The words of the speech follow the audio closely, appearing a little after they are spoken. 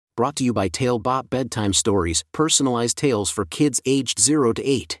brought to you by Talebot Bedtime Stories, personalized tales for kids aged 0 to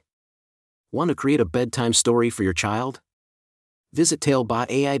 8. Want to create a bedtime story for your child? Visit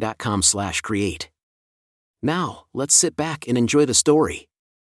talebotai.com/create. Now, let's sit back and enjoy the story.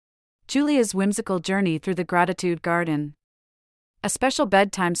 Julia's Whimsical Journey Through the Gratitude Garden. A special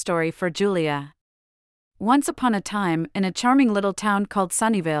bedtime story for Julia. Once upon a time, in a charming little town called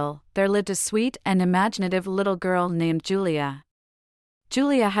Sunnyvale, there lived a sweet and imaginative little girl named Julia.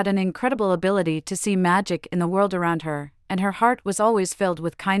 Julia had an incredible ability to see magic in the world around her, and her heart was always filled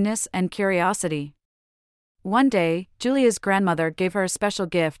with kindness and curiosity. One day, Julia's grandmother gave her a special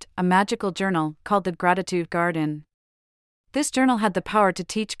gift, a magical journal called the Gratitude Garden. This journal had the power to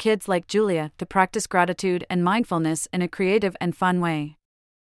teach kids like Julia to practice gratitude and mindfulness in a creative and fun way.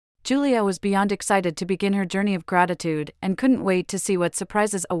 Julia was beyond excited to begin her journey of gratitude and couldn't wait to see what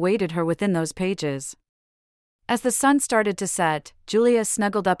surprises awaited her within those pages. As the sun started to set, Julia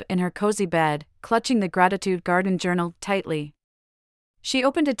snuggled up in her cozy bed, clutching the Gratitude Garden journal tightly. She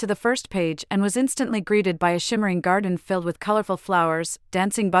opened it to the first page and was instantly greeted by a shimmering garden filled with colorful flowers,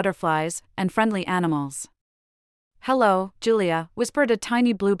 dancing butterflies, and friendly animals. "Hello, Julia," whispered a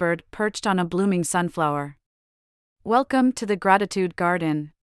tiny bluebird perched on a blooming sunflower. "Welcome to the Gratitude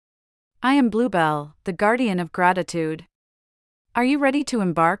Garden. I am Bluebell, the guardian of gratitude. Are you ready to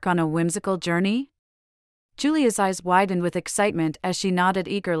embark on a whimsical journey?" Julia's eyes widened with excitement as she nodded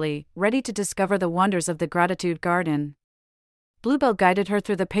eagerly, ready to discover the wonders of the Gratitude Garden. Bluebell guided her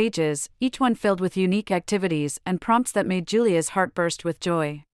through the pages, each one filled with unique activities and prompts that made Julia's heart burst with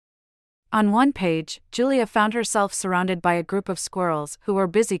joy. On one page, Julia found herself surrounded by a group of squirrels who were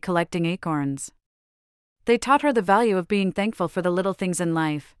busy collecting acorns. They taught her the value of being thankful for the little things in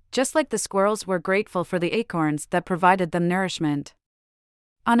life, just like the squirrels were grateful for the acorns that provided them nourishment.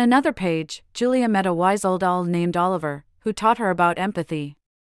 On another page, Julia met a wise old owl named Oliver, who taught her about empathy.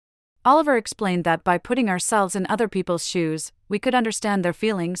 Oliver explained that by putting ourselves in other people's shoes, we could understand their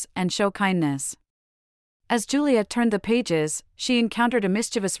feelings and show kindness. As Julia turned the pages, she encountered a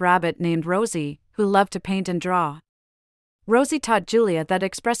mischievous rabbit named Rosie, who loved to paint and draw. Rosie taught Julia that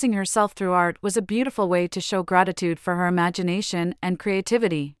expressing herself through art was a beautiful way to show gratitude for her imagination and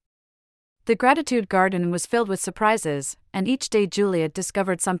creativity. The Gratitude Garden was filled with surprises, and each day Julia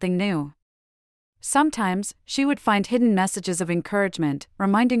discovered something new. Sometimes, she would find hidden messages of encouragement,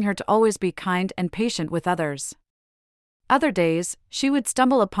 reminding her to always be kind and patient with others. Other days, she would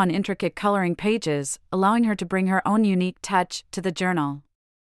stumble upon intricate coloring pages, allowing her to bring her own unique touch to the journal.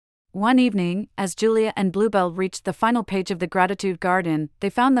 One evening, as Julia and Bluebell reached the final page of the Gratitude Garden,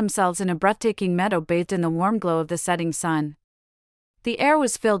 they found themselves in a breathtaking meadow bathed in the warm glow of the setting sun. The air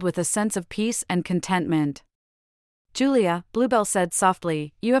was filled with a sense of peace and contentment. "Julia," Bluebell said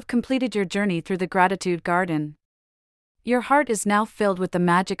softly, "you have completed your journey through the Gratitude Garden. Your heart is now filled with the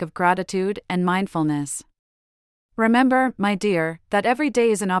magic of gratitude and mindfulness. Remember, my dear, that every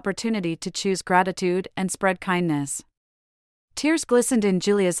day is an opportunity to choose gratitude and spread kindness." Tears glistened in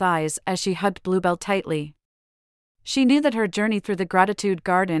Julia's eyes as she hugged Bluebell tightly. She knew that her journey through the Gratitude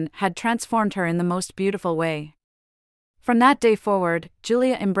Garden had transformed her in the most beautiful way. From that day forward,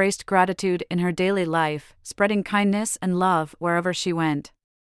 Julia embraced gratitude in her daily life, spreading kindness and love wherever she went.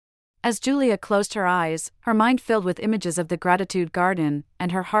 As Julia closed her eyes, her mind filled with images of the Gratitude Garden,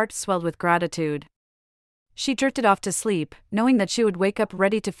 and her heart swelled with gratitude. She drifted off to sleep, knowing that she would wake up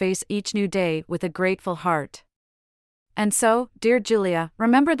ready to face each new day with a grateful heart. And so, dear Julia,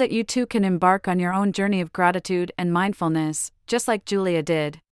 remember that you too can embark on your own journey of gratitude and mindfulness, just like Julia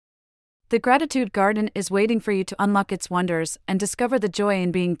did. The Gratitude Garden is waiting for you to unlock its wonders and discover the joy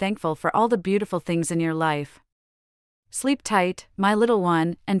in being thankful for all the beautiful things in your life. Sleep tight, my little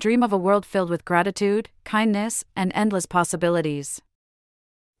one, and dream of a world filled with gratitude, kindness, and endless possibilities.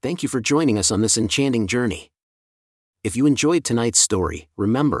 Thank you for joining us on this enchanting journey. If you enjoyed tonight's story,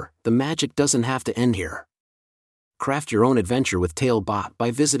 remember, the magic doesn't have to end here. Craft your own adventure with Talebot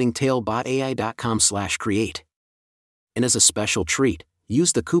by visiting talebotai.com/create. And as a special treat,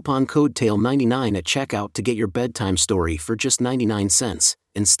 use the coupon code TALE99 at checkout to get your bedtime story for just 99 cents,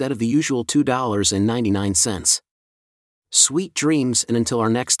 instead of the usual $2.99. Sweet dreams, and until our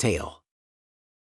next tale.